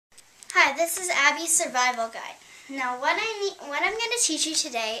this is Abby's survival guide. Now what I'm going to teach you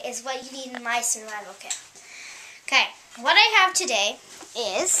today is what you need in my survival kit. Okay, what I have today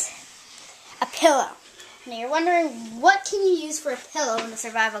is a pillow. Now you're wondering, what can you use for a pillow in the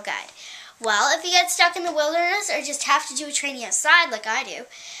survival guide? Well, if you get stuck in the wilderness or just have to do a training outside like I do,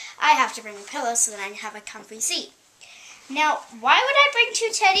 I have to bring a pillow so that I can have a comfy seat. Now, why would I bring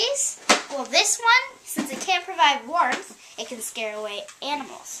two teddies? Well, this one, since it can't provide warmth, it can scare away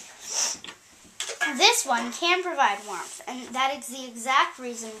animals. This one can provide warmth, and that is the exact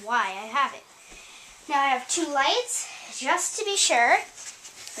reason why I have it. Now I have two lights, just to be sure.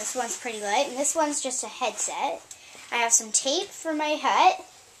 This one's pretty light, and this one's just a headset. I have some tape for my hut.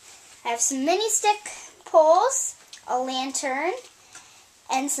 I have some mini stick poles, a lantern,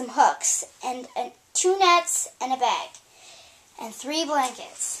 and some hooks, and two nets and a bag, and 3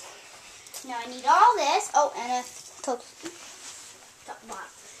 blankets. Now I need all this. Oh, and a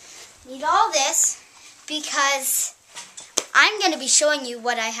need all this because I'm going to be showing you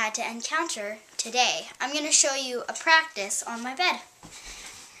what I had to encounter today. I'm going to show you a practice on my bed.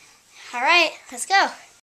 Alright, let's go.